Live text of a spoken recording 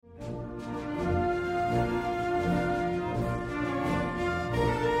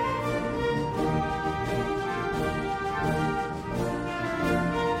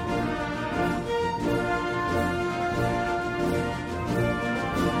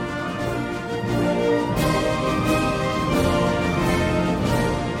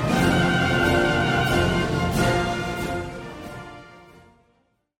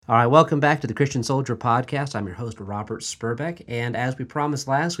All right, welcome back to the Christian Soldier Podcast. I'm your host, Robert Spurbeck. And as we promised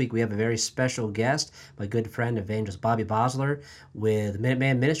last week, we have a very special guest, my good friend, evangelist Bobby Bosler with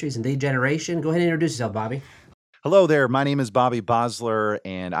Minuteman Ministries and The Generation. Go ahead and introduce yourself, Bobby. Hello there. My name is Bobby Bosler,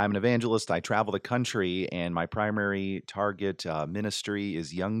 and I'm an evangelist. I travel the country, and my primary target ministry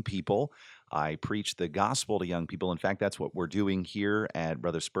is young people. I preach the gospel to young people. In fact, that's what we're doing here at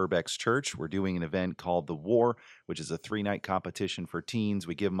Brother Spurbeck's church. We're doing an event called The War, which is a 3-night competition for teens.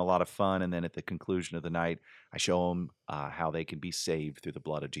 We give them a lot of fun, and then at the conclusion of the night, I show them how they can be saved through the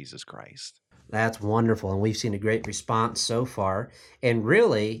blood of Jesus Christ. That's wonderful, and we've seen a great response so far. And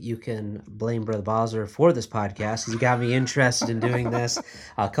really, you can blame Brother Bosler for this podcast. He got me interested in doing this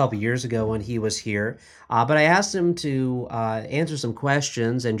a couple years ago when he was here. But I asked him to answer some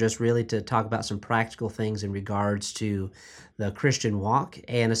questions and just really to talk about some practical things in regards to the Christian walk,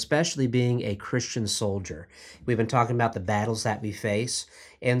 and especially being a Christian soldier. We've been talking about the battles that we face.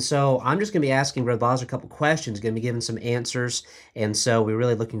 And so I'm just going to be asking Brother Bosler a couple questions, going to be giving some answers. And so we're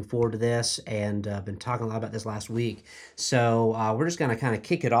really looking forward to this, and been talking a lot about this last week. So we're just going to kind of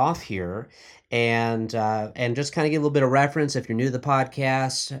kick it off here, and just kind of give a little bit of reference if you're new to the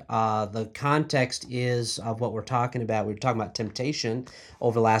podcast. The context is of what we're talking about. We were talking about temptation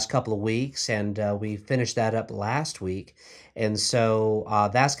over the last couple of weeks, and we finished that up last week. And so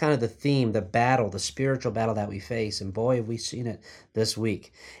that's kind of the theme, the battle, the spiritual battle that we face. And boy, have we seen it this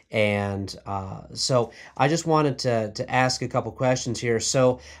week. And so I just wanted to ask a couple questions here.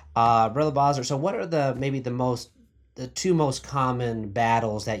 So, Brother Bosler, so what are the two most common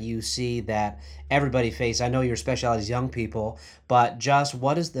battles that you see that everybody face? I know your specialty is young people, but just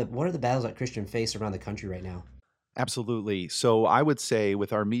what are the battles that Christians face around the country right now? Absolutely. So I would say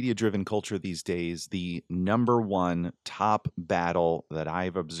with our media-driven culture these days, the number one top battle that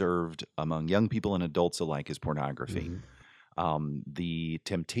I've observed among young people and adults alike is pornography. Hmm. The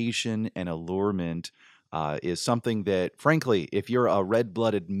temptation and allurement is something that, frankly, if you're a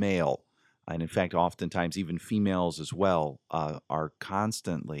red-blooded male, and in fact, oftentimes even females as well, are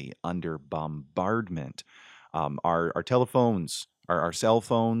constantly under bombardment. Our telephones, our cell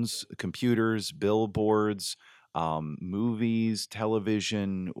phones, computers, billboards, movies,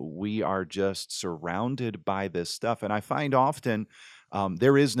 television, we are just surrounded by this stuff. And I find often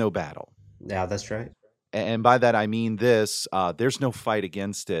there is no battle. Yeah, that's right. And by that, I mean this there's no fight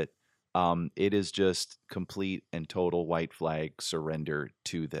against it. It is just complete and total white flag surrender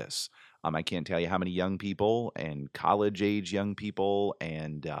to this. I can't tell you how many young people and college age young people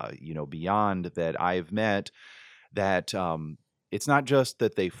and beyond that I've met that it's not just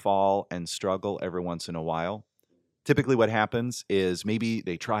that they fall and struggle every once in a while. Typically, what happens is maybe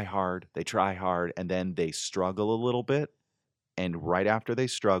they try hard, and then they struggle a little bit. And right after they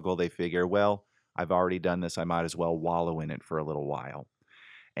struggle, they figure, well, I've already done this. I might as well wallow in it for a little while.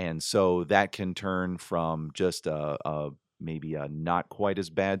 And so that can turn from just maybe a not quite as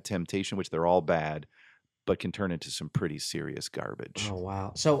bad temptation, which they're all bad, but can turn into some pretty serious garbage. Oh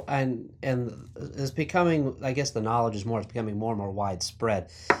wow. So and it's becoming, I guess the knowledge is more, it's becoming more and more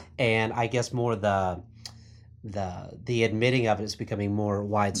widespread. And I guess more the admitting of it is becoming more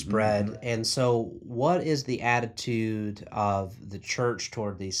widespread. And so what is the attitude of the church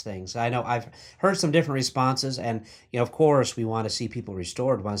toward these things? I know I've heard some different responses, and of course we want to see people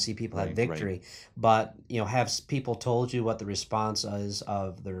restored, we want to see people have Right, right. victory. But have people told you what the response is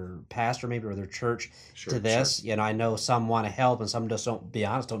of their pastor maybe, or their church Sure, to sure. this? I know some want to help and some just don't, be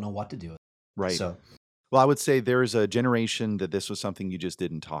honest, don't know what to do with it. Right. So Well, I would say there's a generation that this was something you just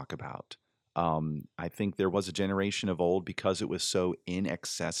didn't talk about. I think there was a generation of old because it was so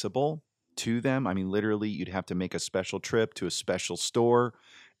inaccessible to them. I mean, literally, you'd have to make a special trip to a special store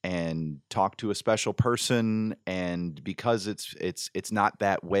and talk to a special person. And because it's not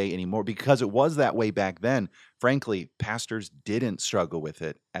that way anymore, because it was that way back then, frankly, pastors didn't struggle with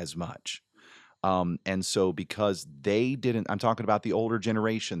it as much. And so because they didn't, I'm talking about the older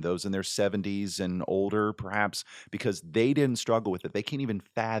generation, those in their 70s and older, perhaps, because they didn't struggle with it. They can't even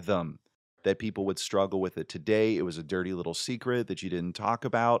fathom that people would struggle with it today. It was a dirty little secret that you didn't talk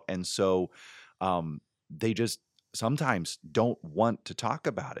about. And so they just sometimes don't want to talk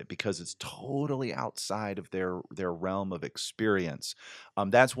about it because it's totally outside of their realm of experience.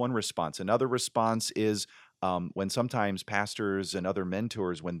 That's one response. Another response is when sometimes pastors and other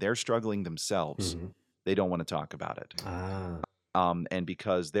mentors, when they're struggling themselves, mhm. they don't want to talk about it. Ah. And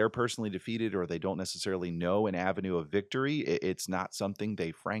because they're personally defeated or they don't necessarily know an avenue of victory, it's not something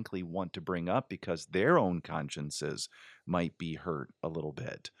they frankly want to bring up because their own consciences might be hurt a little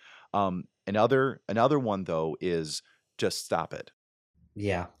bit. Another one though is just stop it.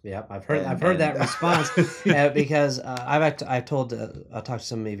 Yeah, yeah, I've heard and that response, because, I've talked to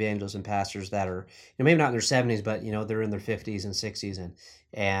some evangelists and pastors that are, maybe not in their 70s, but, they're in their 50s and 60s,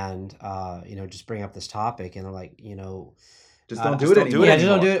 and just bring up this topic, and they're like, Just don't do just it don't do it yeah, just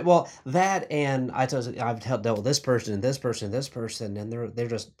don't anymore. do it. Well, that, and I've dealt with this person and this person and this person, and they're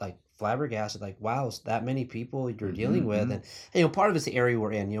just like flabbergasted, like, wow, it's that many people you're dealing with, Hmm. and part of it's the area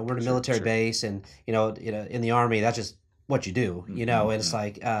we're in. We're in a Sure, military sure. base, and in the army, that's just what you do. And it's Hmm.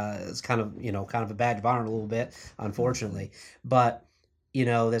 like it's kind of a badge of honor a little bit, unfortunately. But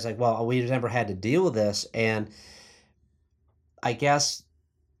there's like, well, we've never had to deal with this, and I guess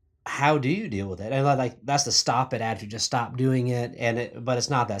how do you deal with it? And like that's the stop it attitude, just stop doing it, but it's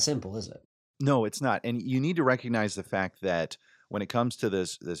not that simple, is it? No, it's not. And you need to recognize the fact that when it comes to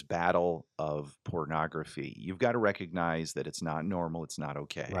this battle of pornography, you've got to recognize that it's not normal, it's not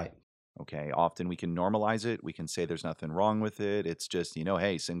okay. Right. Okay. Often we can normalize it. We can say there's nothing wrong with it. It's just,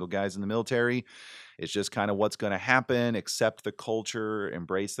 hey, single guys in the military, it's just kind of what's going to happen. Accept the culture,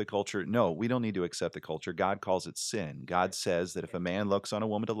 embrace the culture. No, we don't need to accept the culture. God calls it sin. God says that if a man looks on a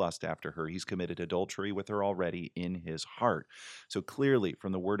woman to lust after her, he's committed adultery with her already in his heart. So clearly,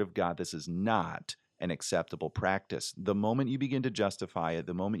 from the word of God, this is not an acceptable practice. The moment you begin to justify it,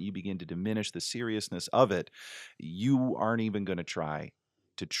 the moment you begin to diminish the seriousness of it, you aren't even going to try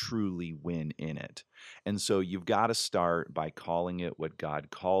to truly win in it. And so you've got to start by calling it what God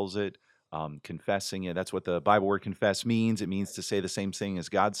calls it, confessing it. That's what the Bible word confess means. It means to say the same thing as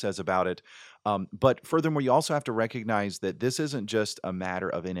God says about it. But furthermore, you also have to recognize that this isn't just a matter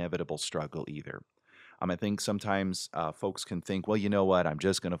of inevitable struggle either. I think sometimes folks can think, well, you know what? I'm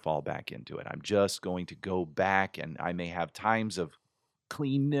just going to fall back into it. I'm just going to go back, and I may have times of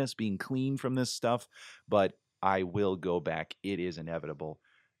cleanness, being clean from this stuff, but I will go back. It is inevitable.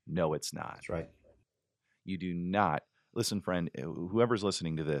 No, it's not. That's right. You do not, listen, friend, whoever's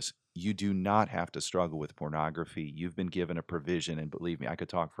listening to this, you do not have to struggle with pornography. You've been given a provision, and believe me, I could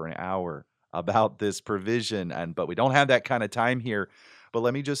talk for an hour about this provision, but we don't have that kind of time here. But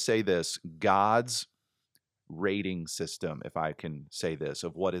let me just say this: God's rating system, if I can say this,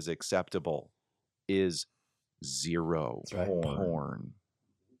 of what is acceptable is zero That's right. Porn. porn.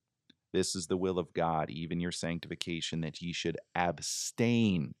 This is the will of God, even your sanctification, that ye should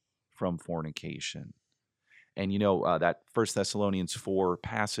abstain from fornication. And that First Thessalonians 4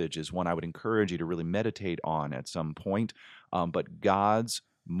 passage is one I would encourage you to really meditate on at some point. But God's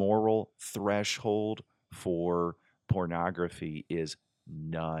moral threshold for pornography is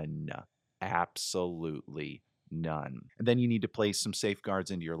none, absolutely none. And then you need to place some safeguards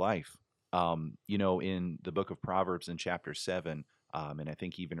into your life. In the book of Proverbs in chapter 7, and I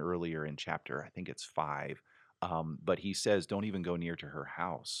think even earlier in chapter, I think it's 5, but he says, don't even go near to her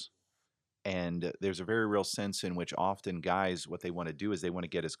house. And there's a very real sense in which often guys, what they want to do is they want to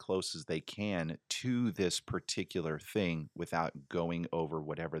get as close as they can to this particular thing without going over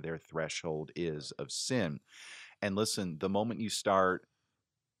whatever their threshold is of sin. And listen, the moment you start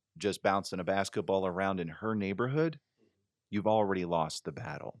just bouncing a basketball around in her neighborhood, you've already lost the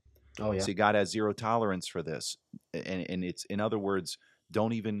battle. Oh yeah. See, God has zero tolerance for this. And it's, in other words,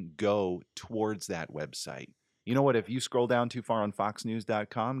 don't even go towards that website. You know what? If you scroll down too far on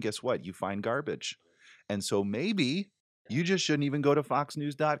foxnews.com, guess what? You find garbage. And so maybe you just shouldn't even go to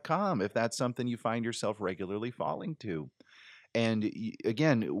foxnews.com if that's something you find yourself regularly falling to. And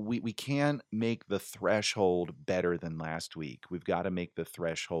again, we can't make the threshold better than last week. We've got to make the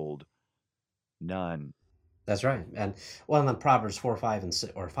threshold none. That's right. And well, then Proverbs 4, 5,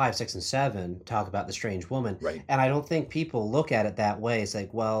 or 5, 6, and 7 talk about the strange woman. Right. And I don't think people look at it that way. It's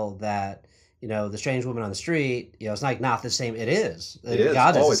like, well, that, the strange woman on the street, it's not the same. It is. It is.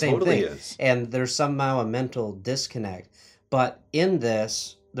 God does Oh, the it same totally thing. is. And there's somehow a mental disconnect. But in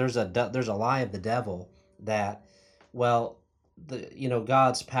this, there's a lie of the devil that, well,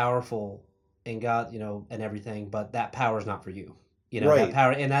 God's powerful, and God, and everything, but that power is not for you. That Right.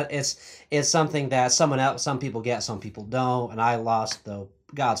 power, and that it's something that some people get, some people don't, and I lost the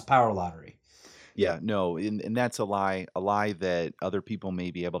God's power lottery. Yeah, no, and that's a lie that other people may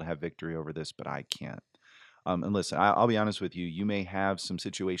be able to have victory over this, but I can't. And listen, I'll be honest with you. You may have some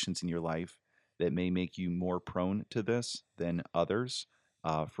situations in your life that may make you more prone to this than others.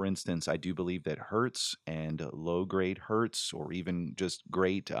 For instance, I do believe that hurts and low grade hurts, or even just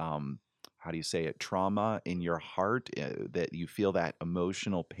great, how do you say it, trauma in your heart, that you feel that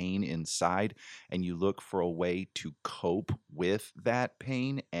emotional pain inside, and you look for a way to cope with that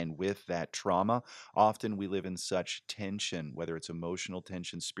pain and with that trauma. Often we live in such tension, whether it's emotional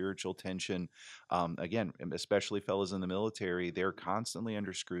tension, spiritual tension. Again, especially fellas in the military, they're constantly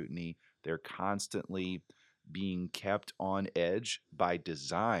under scrutiny. They're constantly being kept on edge by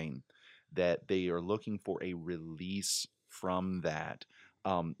design, that they are looking for a release from that.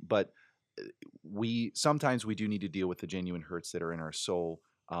 But we sometimes we do need to deal with the genuine hurts that are in our soul,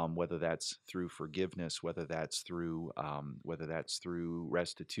 whether that's through forgiveness, whether that's through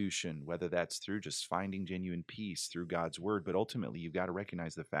restitution, whether that's through just finding genuine peace through God's word. But ultimately, you've got to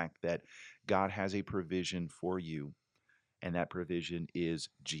recognize the fact that God has a provision for you, and that provision is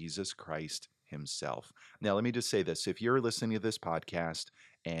Jesus Christ himself. Now, let me just say this. If you're listening to this podcast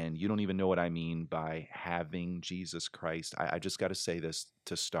and you don't even know what I mean by having Jesus Christ, I just got to say this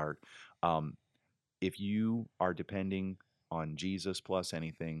to start. Um, if you are depending on Jesus plus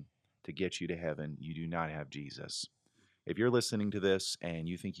anything to get you to heaven, you do not have Jesus. If you're listening to this and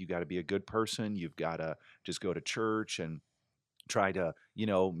you think you got to be a good person, you've got to just go to church and try to,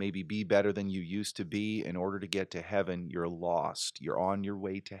 maybe be better than you used to be in order to get to heaven, you're lost. You're on your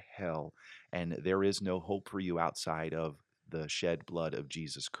way to hell, and there is no hope for you outside of the shed blood of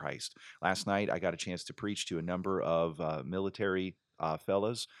Jesus Christ. Last night, I got a chance to preach to a number of military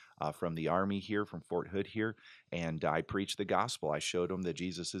fellas from the Army here, from Fort Hood here, and I preached the gospel. I showed them that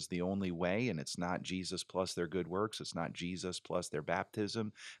Jesus is the only way, and it's not Jesus plus their good works. It's not Jesus plus their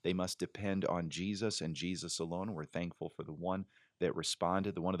baptism. They must depend on Jesus and Jesus alone. We're thankful for the one that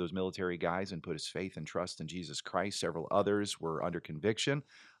responded, the one of those military guys, and put his faith and trust in Jesus Christ. Several others were under conviction.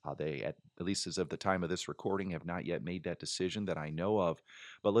 They, at least as of the time of this recording, have not yet made that decision that I know of.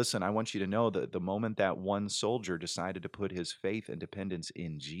 But listen, I want you to know that the moment that one soldier decided to put his faith and dependence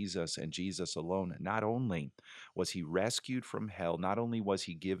in Jesus and Jesus alone, not only was he rescued from hell, not only was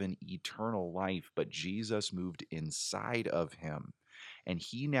he given eternal life, but Jesus moved inside of him. And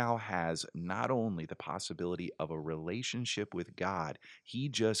he now has not only the possibility of a relationship with God, he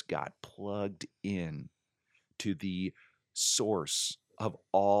just got plugged in to the source of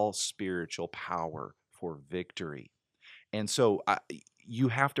all spiritual power for victory. And so you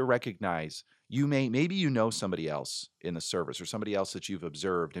have to recognize, maybe you know somebody else in the service or somebody else that you've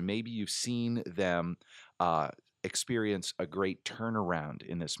observed, and maybe you've seen them uh, experience a great turnaround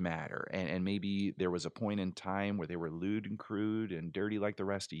in this matter. And maybe there was a point in time where they were lewd and crude and dirty like the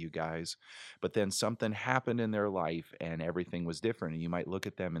rest of you guys, but then something happened in their life and everything was different. And you might look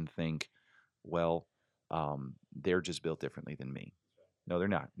at them and think, well, they're just built differently than me. No, they're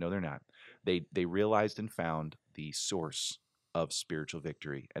not. No, they're not. They realized and found the source of spiritual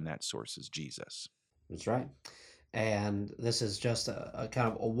victory, and that source is Jesus. That's right. And this is just a kind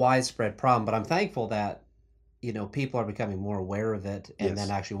of a widespread problem, but I'm thankful that people are becoming more aware of it and then Yes.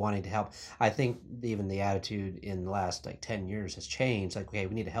 actually wanting to help. I think even the attitude in the last like 10 years has changed. Like, okay,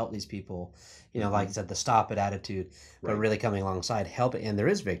 we need to help these people, like I said, the stop it attitude, but Right. really coming alongside, help it. And there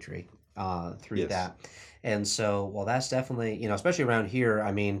is victory through Yes. that. And so, well, that's definitely, especially around here.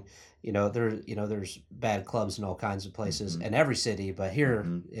 I mean, there's bad clubs in all kinds of places Mhm. in every city, but here,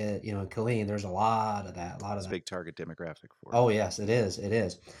 Mhm. in Killeen, there's a lot of that, a lot of It's a that. big target demographic for it. Oh yes, it is. It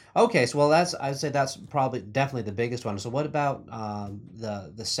is. Okay, so well, I'd say that's probably definitely the biggest one. So what about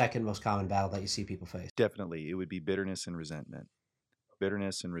the second most common battle that you see people face? Definitely, it would be bitterness and resentment.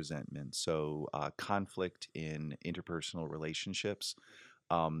 Bitterness and resentment. So, conflict in interpersonal relationships.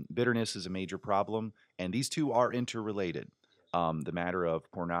 Bitterness is a major problem, and these two are interrelated. The matter of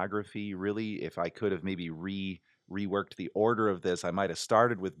pornography, really, if I could have maybe reworked the order of this, I might have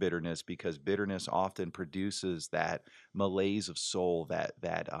started with bitterness, because bitterness often produces that malaise of soul, that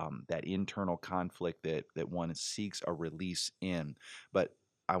internal conflict that one seeks a release in. But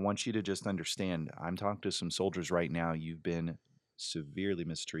I want you to just understand, I'm talking to some soldiers right now. You've been severely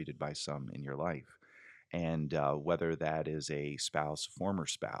mistreated by some in your life, and whether that is a spouse, former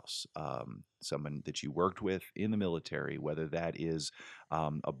spouse, someone that you worked with in the military, whether that is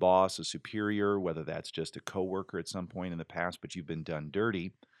a boss, a superior, whether that's just a coworker at some point in the past, but you've been done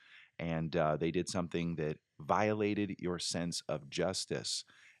dirty, and they did something that violated your sense of justice,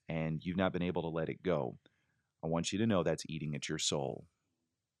 and you've not been able to let it go. I want you to know that's eating at your soul.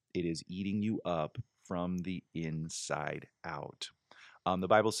 It is eating you up from the inside out. The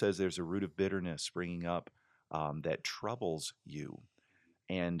Bible says there's a root of bitterness springing up that troubles you.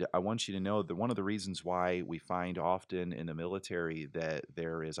 And I want you to know that one of the reasons why we find often in the military that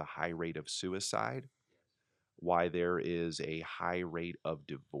there is a high rate of suicide, why there is a high rate of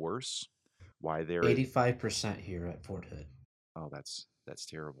divorce, why there is 85% here at Fort Hood. oh, that's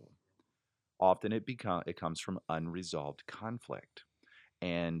terrible. Often it comes from unresolved conflict,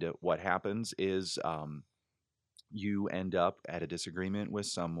 and what happens is you end up at a disagreement with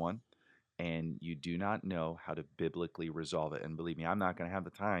someone, and you do not know how to biblically resolve it. And believe me, I'm not going to have the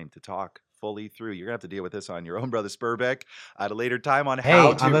time to talk fully through. You're gonna have to deal with this on your own, Brother Spurbeck, at a later time on Hey,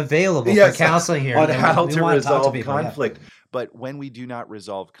 how I'm to available for Yes, counseling here. on We how we to want to talk to resolve people. Yeah. conflict. But when we do not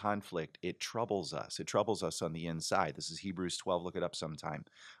resolve conflict, it troubles us. It troubles us on the inside. This is Hebrews 12. Look it up sometime.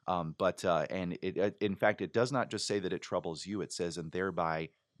 And in fact, it does not just say that it troubles you. It says, and thereby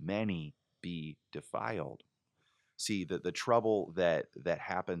many be defiled. See, the trouble that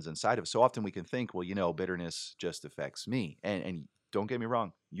happens inside of us. So often we can think, well, bitterness just affects me. And don't get me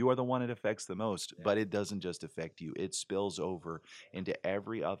wrong, you are the one it affects the most, but it doesn't just affect you. It spills over into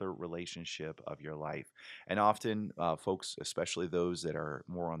every other relationship of your life. And often folks, especially those that are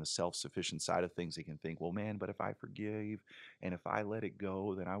more on the self-sufficient side of things, they can think, well, man, but if I forgive and if I let it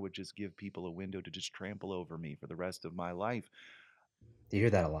go, then I would just give people a window to just trample over me for the rest of my life. You hear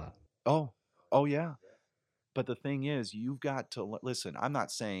that a lot. Oh, oh yeah. But the thing is, you've got to listen. I'm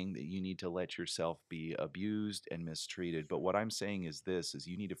not saying that you need to let yourself be abused and mistreated, but what I'm saying is this: is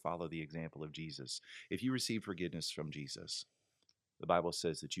you need to follow the example of Jesus. If you receive forgiveness from Jesus, the Bible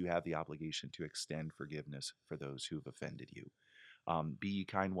says that you have the obligation to extend forgiveness for those who've offended you. Be ye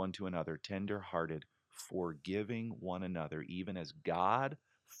kind one to another, tender-hearted, forgiving one another, even as God,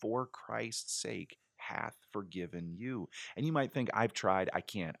 for Christ's sake, hath forgiven you. And you might think, I've tried, I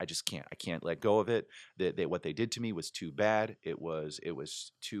can't, I just can't, I can't let go of it. That what they did to me was too bad. It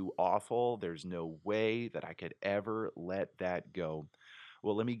was too awful. There's no way that I could ever let that go.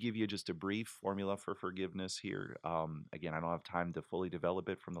 Well, let me give you just a brief formula for forgiveness here. Again, I don't have time to fully develop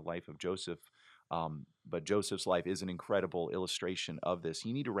it from the life of Joseph, but Joseph's life is an incredible illustration of this.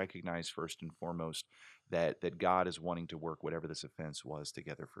 You need to recognize first and foremost that God is wanting to work whatever this offense was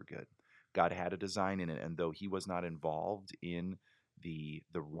together for good. God had a design in it, and though he was not involved in the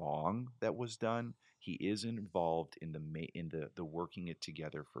wrong that was done, he is involved in the working it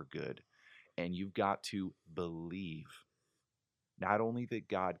together for good. And you've got to believe not only that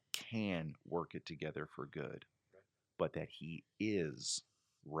God can work it together for good, but that he is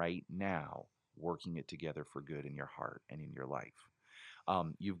right now working it together for good in your heart and in your life.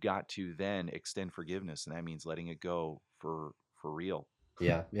 You've got to then extend forgiveness, and that means letting it go for real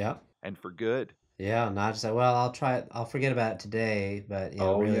Yeah, yeah, and for good. yeah. Not just like, well, I'll try it. I'll forget about it today, but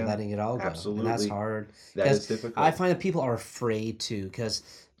Oh really yeah, letting it all go, and that's absolutely. hard That because is I difficult. find that people are afraid to because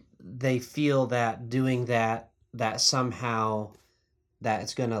they feel that doing that somehow that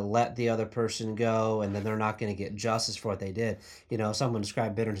it's going to let the other person go and then they're not going to get justice for what they did. Someone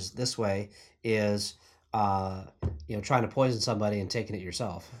described bitterness this way is, uh, trying to poison somebody and taking it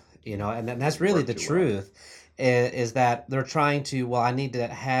yourself, and that's Doesn't really work the too well. truth is that they're trying to, well, I need to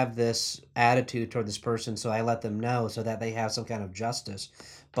have this attitude toward this person. So I let them know so that they have some kind of justice.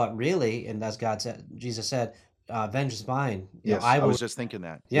 But really, and as Jesus said, vengeance is mine. Yes, I I will. was just thinking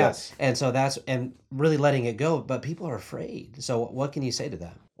that. Yeah. yes. And so and really letting it go, but people are afraid. So what can you say to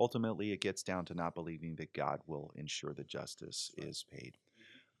that? Ultimately, it gets down to not believing that God will ensure that justice is paid.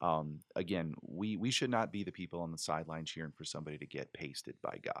 Again, we should not be the people on the sidelines cheering for somebody to get pasted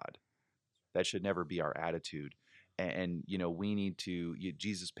by God. That should never be our attitude. And we need to.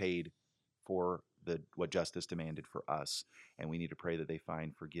 Jesus paid for what justice demanded for us, and we need to pray that they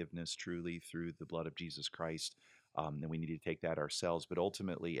find forgiveness truly through the blood of Jesus Christ. And we need to take that ourselves. But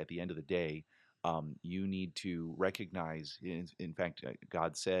ultimately, at the end of the day, you need to recognize. In fact,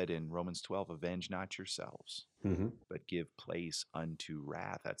 God said in Romans 12, "Avenge not yourselves, Hmm. but give place unto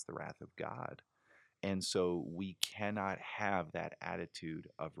wrath." That's the wrath of God. And so we cannot have that attitude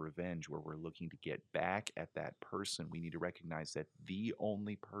of revenge where we're looking to get back at that person. We need to recognize that the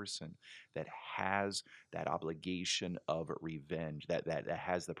only person that has that obligation of revenge, that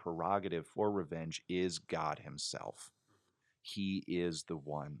has the prerogative for revenge, is God Himself. He is the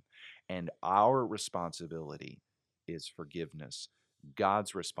one. And our responsibility is forgiveness.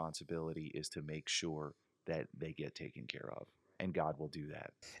 God's responsibility is to make sure that they get taken care of. And God will do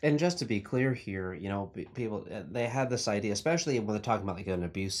that. And just to be clear here, people they have this idea, especially when they're talking about like an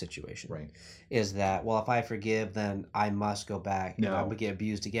abuse situation, Right. is that, well, if I forgive, then I must go back and I'm No, gonna get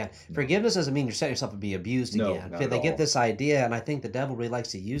abused again. no, Forgiveness doesn't mean you're setting yourself up to be abused no, again. not at They get all. this idea, and I think the devil really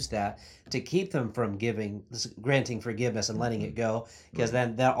likes to use that to keep them from granting forgiveness and letting it Hmm. go, because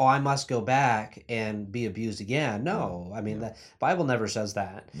Right. then oh, I must go back and be abused again. No, No, I mean no, the Bible never says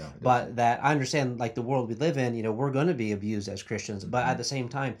that. no, it But doesn't. that I understand, like the world we live in, we're going to be abused as Christians, but at Hmm. the same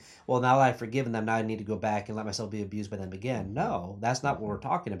time, well, now that I've forgiven them, now I need to go back and let myself be abused by them again. Hmm. No, that's not what Hmm. we're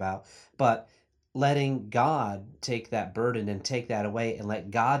talking about. But letting God take that burden and take that away and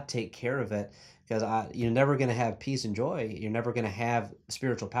let God take care of it. because you're never going to have peace and joy. You're never going to have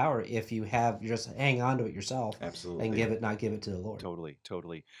spiritual power if you just hang on to it yourself and Absolutely. not give it to the Lord. Totally,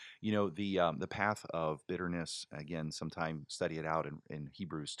 totally. The path of bitterness, again, sometime study it out in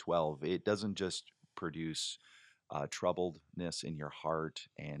Hebrews 12. It doesn't just produce troubledness in your heart,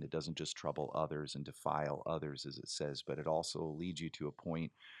 and it doesn't just trouble others and defile others, as it says, but it also leads you to a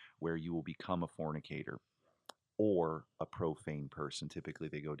point where you will become a fornicator or a profane person. Typically,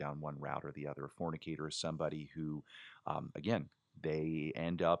 they go down one route or the other. A fornicator is somebody who, again, they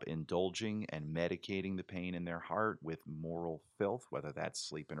end up indulging and medicating the pain in their heart with moral filth, whether that's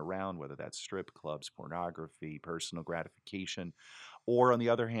sleeping around, whether that's strip clubs, pornography, personal gratification. Or on the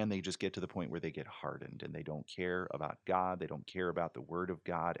other hand, they just get to the point where they get hardened and they don't care about God. They don't care about the Word of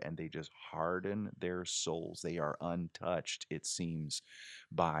God, and they just harden their souls. They are untouched, it seems,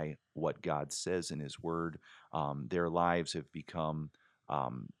 by what God says in His Word. Their lives have become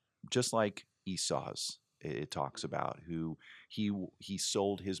just like Esau's. It talks about who he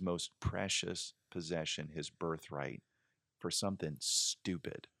sold his most precious possession, his birthright, for something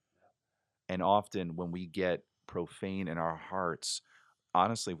stupid. And often when we get profane in our hearts,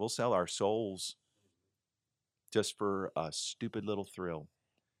 honestly, we'll sell our souls just for a stupid little thrill.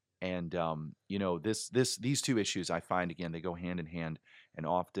 And these two issues, I find, again, they go hand in hand, and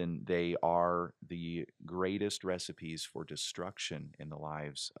often they are the greatest recipes for destruction in the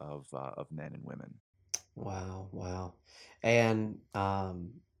lives of men and women. Wow, wow. And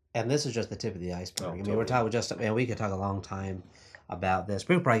and this is just the tip of the iceberg. Oh, I mean, we're totally. talking just, man, we could talk a long time about this.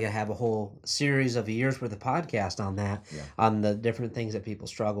 We're probably gonna have a whole series of years worth of podcast on that, Yeah. on the different things that people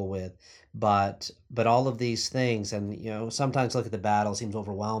struggle with. But all of these things, and sometimes look at the battle, seems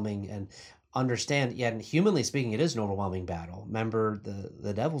overwhelming, and understand, yeah, and humanly speaking, it is an overwhelming battle. Remember,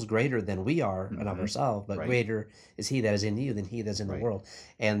 the devil's greater than we are and of Mhm. ourselves, but Right. greater is he that is in you than he that's in the Right. world.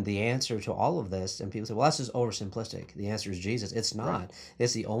 And the answer to all of this, and people say, well, that's just oversimplistic. The answer is Jesus. It's Right. not.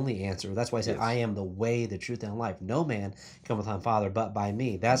 It's the only answer. That's why I said, Yes. I am the way, the truth, and life. No man cometh on Father but by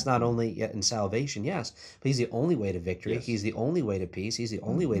me. That's not Mhm. only yet in salvation, yes, but he's the only way to victory. Yes. He's the only way to peace. He's the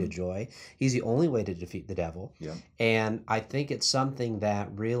only way to Mhm. joy. He's the only way to defeat the devil. Yeah. And I think it's something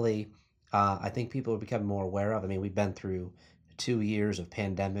that really, I think people are becoming more aware of. I mean, we've been through 2 years of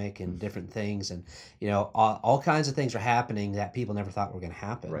pandemic and different things, and all kinds of things are happening that people never thought were going to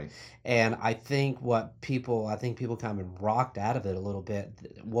happen. Right. And I think people kind of rocked out of it a little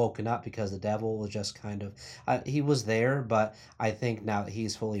bit, woken up, because the devil was just kind of, he was there, but I think now that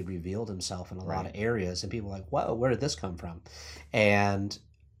he's fully revealed himself in a lot of Right. areas, and people are like, whoa, where did this come from? And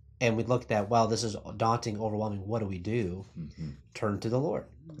we looked at, well, this is daunting, overwhelming. What do we do? Mhm. Turn to the Lord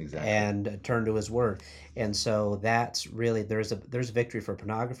Exactly. and turn to His Word. And so that's really, there's victory for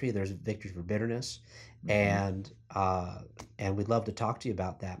pornography. There's victory for bitterness, Mhm. and we'd love to talk to you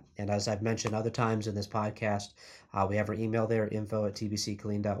about that. And as I've mentioned other times in this podcast, we have our email there,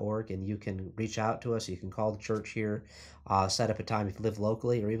 info@tbcclean.org, and you can reach out to us. You can call the church here, set up a time if you live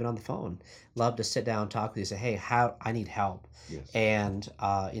locally, or even on the phone. Love to sit down and talk with you. Say, hey, how I need help. Yes. And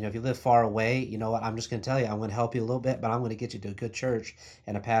if you live far away, you know what? I'm just going to tell you, I'm going to help you a little bit, but I'm going to get you to a good church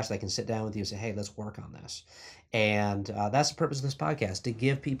and a pastor that can sit down with you and say, "Hey, let's work on this." And that's the purpose of this podcast, to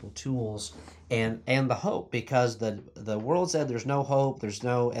give people tools and the hope, because the world said there's no hope,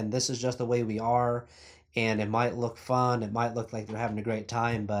 and this is just the way we are, and it might look fun, it might look like they're having a great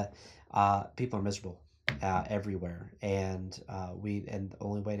time, but people are miserable everywhere, and the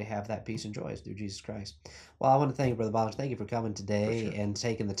only way to have that peace and joy is through Jesus Christ. Well, I want to thank you, Brother Bob. Thank you for coming today sure. and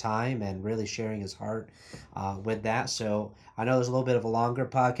taking the time and really sharing his heart with that. So I know there's a little bit of a longer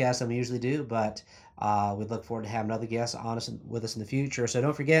podcast than we usually do, but we look forward to having other guests on us with us in the future. So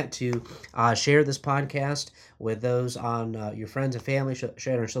don't forget to share this podcast with those on your friends and family. Share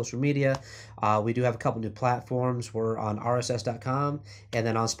it on social media. We do have a couple new platforms. We're on RSS.com and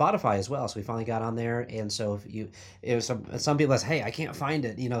then on Spotify as well. So we finally got on there. And so some people say, hey, I can't find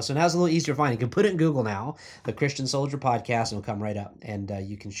it. So now it's a little easier to find. You can put it in Google now, the Christian Soldier Podcast, and it'll come right up. And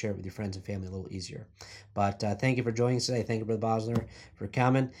you can share it with your friends and family a little easier. But thank you for joining us today. Thank you, Brother Bosler, for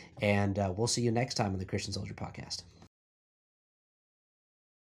coming. And we'll see you next time on the Christian Soldier Podcast.